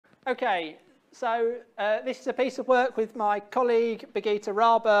Okay, so this is a piece of work with my colleague Birgitta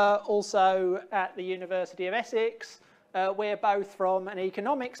Raber, also at the University of Essex. We're both from an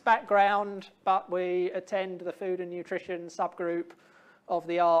economics background, but we attend the food and nutrition subgroup of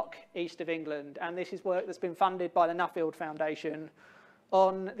the ARC East of England. And this is work that's been funded by the Nuffield Foundation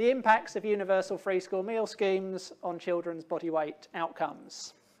on the impacts of universal free school meal schemes on children's body weight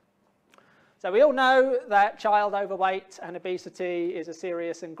outcomes. So we all know that child overweight and obesity is a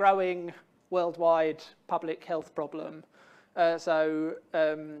serious and growing worldwide public health problem. There's also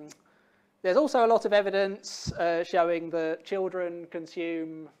a lot of evidence showing that children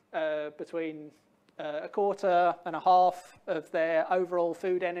consume between a quarter and a half of their overall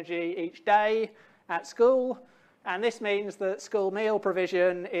food energy each day at school. And this means that school meal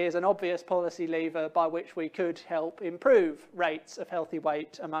provision is an obvious policy lever by which we could help improve rates of healthy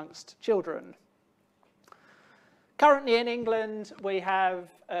weight amongst children. Currently in England, we have,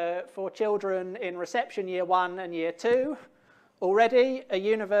 for children in reception year 1 and year 2, already a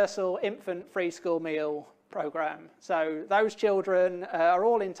universal infant free school meal programme. So those children are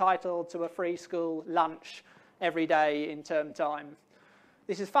all entitled to a free school lunch every day in term time.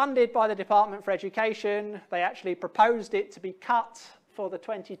 This is funded by the Department for Education. They actually proposed it to be cut for the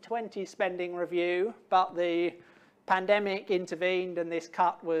 2020 spending review, but the pandemic intervened and this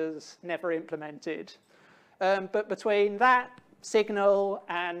cut was never implemented. But between that signal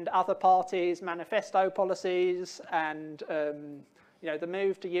and other parties' manifesto policies and the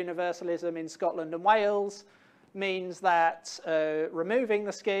move to universalism in Scotland and Wales means that removing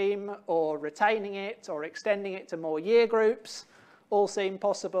the scheme or retaining it or extending it to more year groups all seem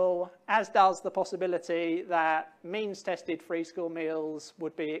possible, as does the possibility that means-tested free school meals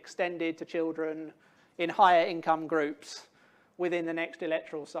would be extended to children in higher income groups within the next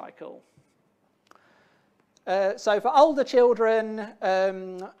electoral cycle. So for older children,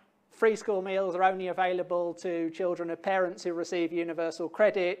 free school meals are only available to children of parents who receive universal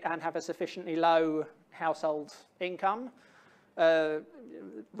credit and have a sufficiently low household income.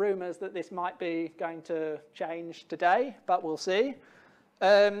 Rumours that this might be going to change today, but we'll see.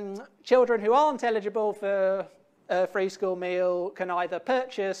 Children who aren't eligible for a free school meal can either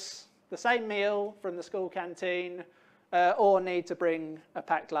purchase the same meal from the school canteen or need to bring a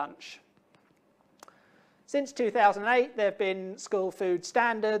packed lunch. Since 2008, there have been school food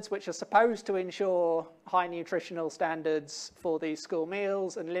standards which are supposed to ensure high nutritional standards for these school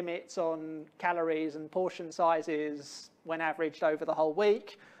meals and limits on calories and portion sizes when averaged over the whole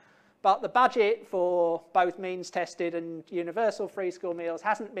week. But the budget for both means-tested and universal free school meals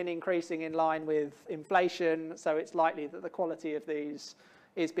hasn't been increasing in line with inflation, so it's likely that the quality of these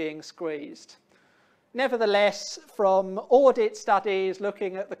is being squeezed. Nevertheless, from audit studies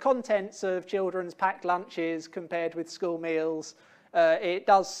looking at the contents of children's packed lunches compared with school meals, it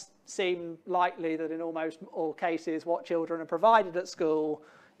does seem likely that in almost all cases what children are provided at school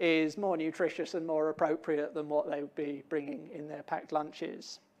is more nutritious and more appropriate than what they would be bringing in their packed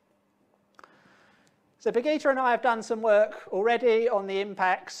lunches. So Birgitta and I have done some work already on the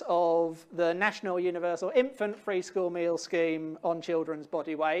impacts of the National Universal Infant Free School Meal Scheme on children's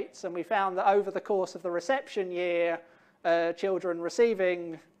body weights, and we found that over the course of the reception year, children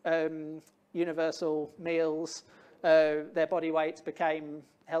receiving universal meals, their body weights became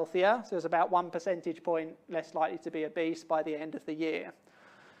healthier, so there's about 1 percentage point less likely to be obese by the end of the year.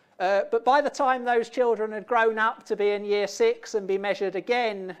 But by the time those children had grown up to be in year 6 and be measured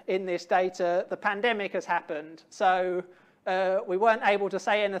again in this data, the pandemic has happened. So we weren't able to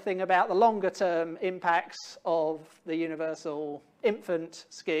say anything about the longer term impacts of the universal infant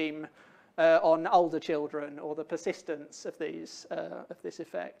scheme on older children or the persistence of this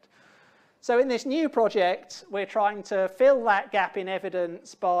effect. So in this new project, we're trying to fill that gap in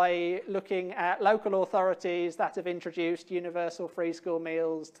evidence by looking at local authorities that have introduced universal free school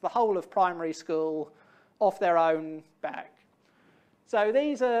meals to the whole of primary school off their own back. So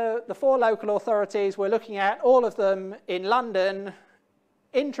these are the 4 local authorities we're looking at. All of them in London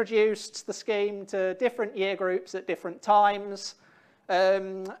introduced the scheme to different year groups at different times.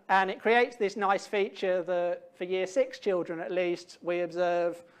 And it creates this nice feature that for year 6 children at least, we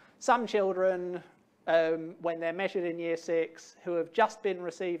observe some children, when they're measured in year 6, who have just been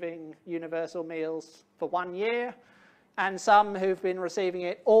receiving universal meals for 1 year, and some who've been receiving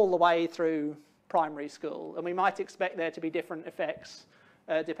it all the way through primary school. And we might expect there to be different effects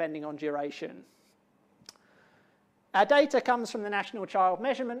depending on duration. Our data comes from the National Child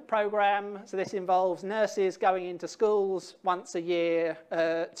Measurement Programme. So this involves nurses going into schools once a year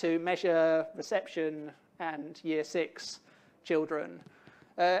to measure reception and year 6 children.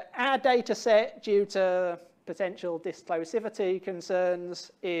 Our data set, due to potential disclosivity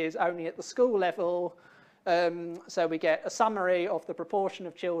concerns is only at the school level. So we get a summary of the proportion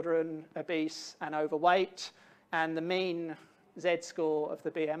of children obese and overweight and the mean Z-score of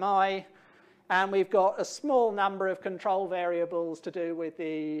the BMI. And we've got a small number of control variables to do with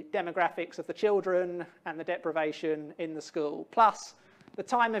the demographics of the children and the deprivation in the school, plus the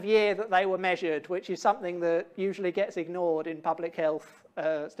time of year that they were measured, which is something that usually gets ignored in public health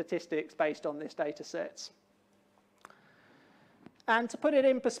statistics based on this data sets. And to put it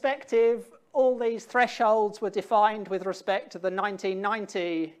in perspective, all these thresholds were defined with respect to the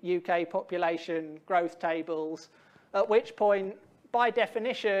 1990 UK population growth tables, at which point, by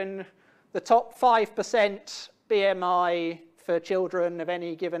definition, the top 5% BMI for children of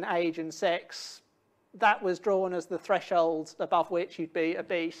any given age and sex, that was drawn as the threshold above which you'd be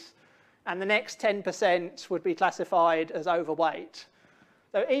obese, and the next 10% would be classified as overweight.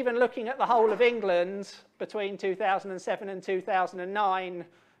 So even looking at the whole of England between 2007 and 2009,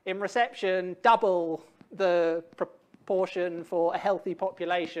 in reception, double the proportion for a healthy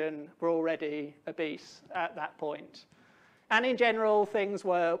population were already obese at that point. And in general, things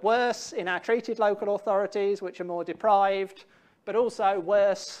were worse in our treated local authorities, which are more deprived, but also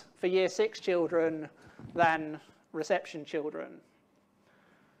worse for Year 6 children than reception children.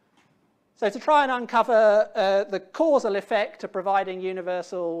 So to try and uncover the causal effect of providing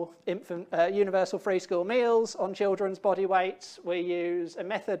universal free school meals on children's body weight, we use a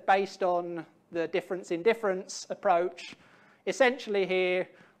method based on the difference in difference approach. Essentially here,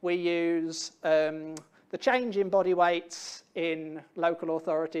 we use the change in body weights in local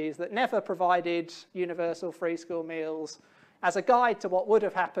authorities that never provided universal free school meals as a guide to what would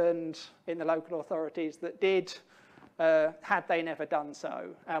have happened in the local authorities that did, had they never done so.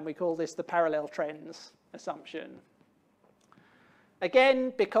 And we call this the parallel trends assumption.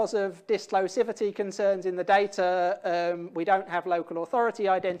 Again, because of disclosivity concerns in the data, we don't have local authority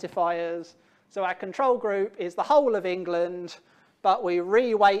identifiers. So our control group is the whole of England, but we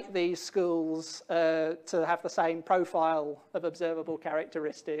re-weight these schools to have the same profile of observable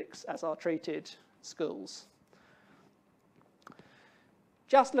characteristics as our treated schools.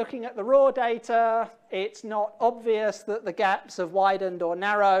 Just looking at the raw data, it's not obvious that the gaps have widened or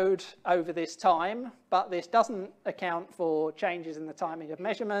narrowed over this time, but this doesn't account for changes in the timing of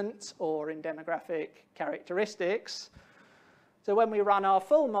measurement or in demographic characteristics. So when we run our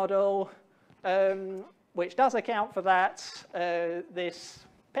full model, which does account for that, this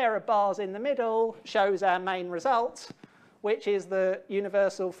pair of bars in the middle shows our main result, which is that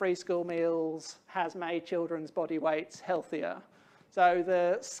universal free school meals has made children's body weights healthier. So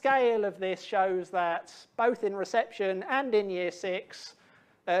the scale of this shows that both in reception and in Year 6,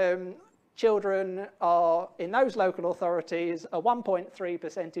 children are, in those local authorities, are 1.3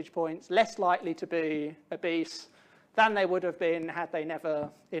 percentage points less likely to be obese than they would have been had they never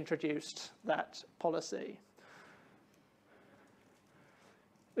introduced that policy.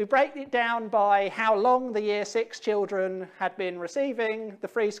 We break it down by how long the Year 6 children had been receiving the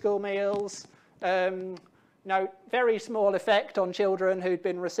free school meals. Note, very small effect on children who'd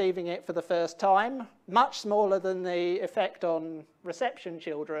been receiving it for the first time, much smaller than the effect on reception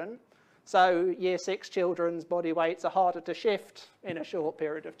children. So Year 6 children's body weights are harder to shift in a short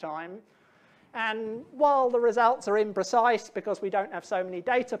period of time. And while the results are imprecise because we don't have so many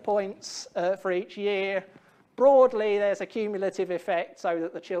data points for each year, broadly there's a cumulative effect so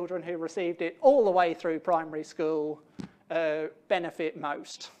that the children who received it all the way through primary school benefit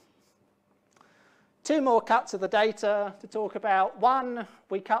most. Two more cuts of the data to talk about. One,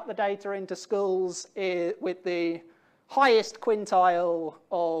 we cut the data into schools with the highest quintile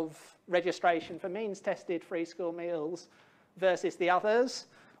of registration for means tested free school meals versus the others.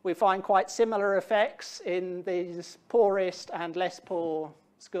 We find quite similar effects in these poorest and less poor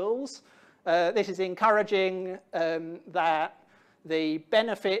schools. This is encouraging that the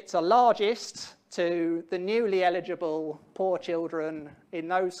benefits are largest to the newly eligible poor children in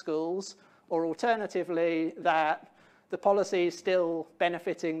those schools, or alternatively, that the policy is still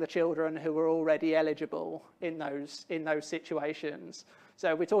benefiting the children who were already eligible in those situations.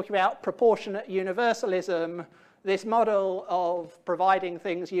 So we're talking about proportionate universalism. This model of providing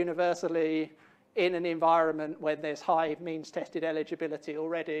things universally in an environment where there's high means-tested eligibility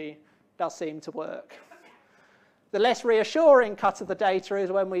already does seem to work. The less reassuring cut of the data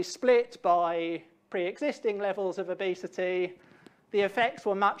is when we split by pre-existing levels of obesity. The effects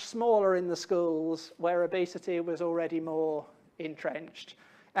were much smaller in the schools where obesity was already more entrenched.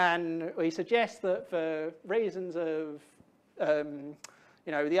 And we suggest that for reasons of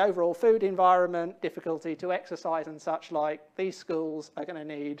the overall food environment, difficulty to exercise and such like, these schools are going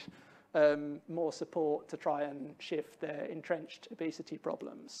to need more support to try and shift their entrenched obesity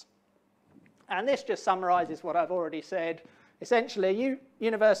problems. And this just summarises what I've already said. Essentially,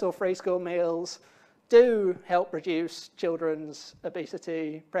 universal free school meals do help reduce children's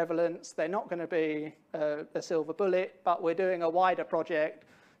obesity prevalence. They're not going to be a silver bullet, but we're doing a wider project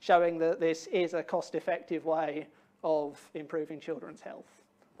showing that this is a cost-effective way of improving children's health.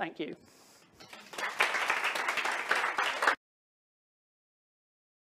 Thank you.